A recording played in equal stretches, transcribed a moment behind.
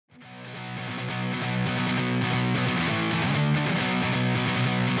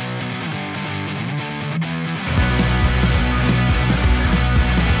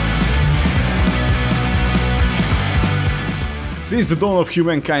Since the dawn of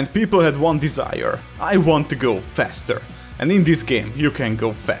humankind, people had one desire: I want to go faster. And in this game, you can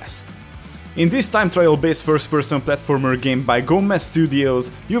go fast. In this time trial based first-person platformer game by Galeee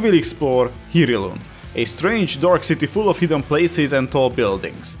Studios, you will explore Hirilun, a strange dark city full of hidden places and tall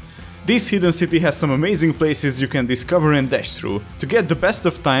buildings. This hidden city has some amazing places you can discover and dash through to get the best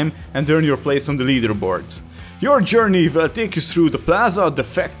of time and earn your place on the leaderboards. Your journey will take you through the plaza, the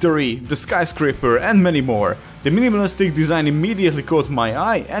factory, the skyscraper and many more. The minimalistic design immediately caught my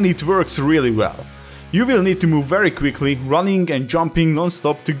eye and it works really well. You will need to move very quickly, running and jumping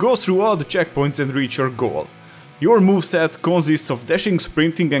non-stop to go through all the checkpoints and reach your goal. Your moveset consists of dashing,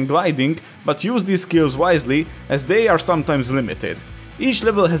 sprinting and gliding, but use these skills wisely as they are sometimes limited. Each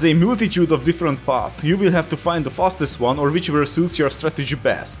level has a multitude of different paths, you will have to find the fastest one or whichever suits your strategy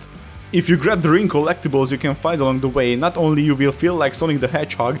best. If you grab the ring collectibles you can find along the way, not only you will feel like Sonic the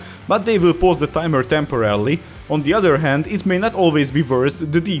Hedgehog, but they will pause the timer temporarily. On the other hand, it may not always be worth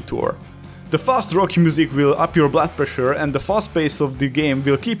the detour. The fast rock music will up your blood pressure and the fast pace of the game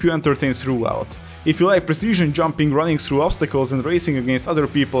will keep you entertained throughout. If you like precision jumping, running through obstacles and racing against other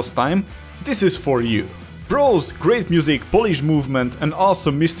people's time, this is for you. Pros: great music, polished movement, an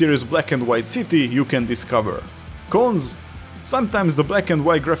awesome mysterious black and white city you can discover. Cons: sometimes the black and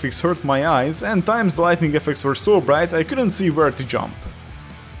white graphics hurt my eyes and times the lighting effects were so bright I couldn't see where to jump.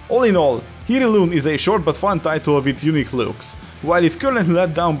 All in all, Hirilun is a short but fun title with unique looks. While it's currently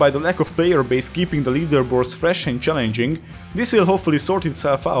let down by the lack of player base keeping the leaderboards fresh and challenging, this will hopefully sort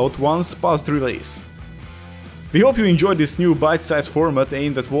itself out once past release. We hope you enjoyed this new bite-sized format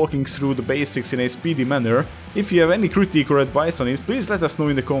aimed at walking through the basics in a speedy manner. If you have any critique or advice on it, please let us know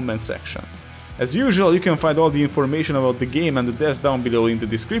in the comment section. As usual, you can find all the information about the game and the devs down below in the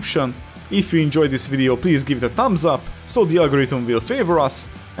description. If you enjoyed this video, please give it a thumbs up, so the algorithm will favor us,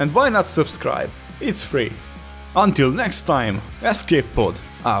 and why not subscribe? It's free. Until next time, Escape Pod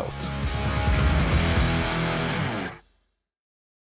out.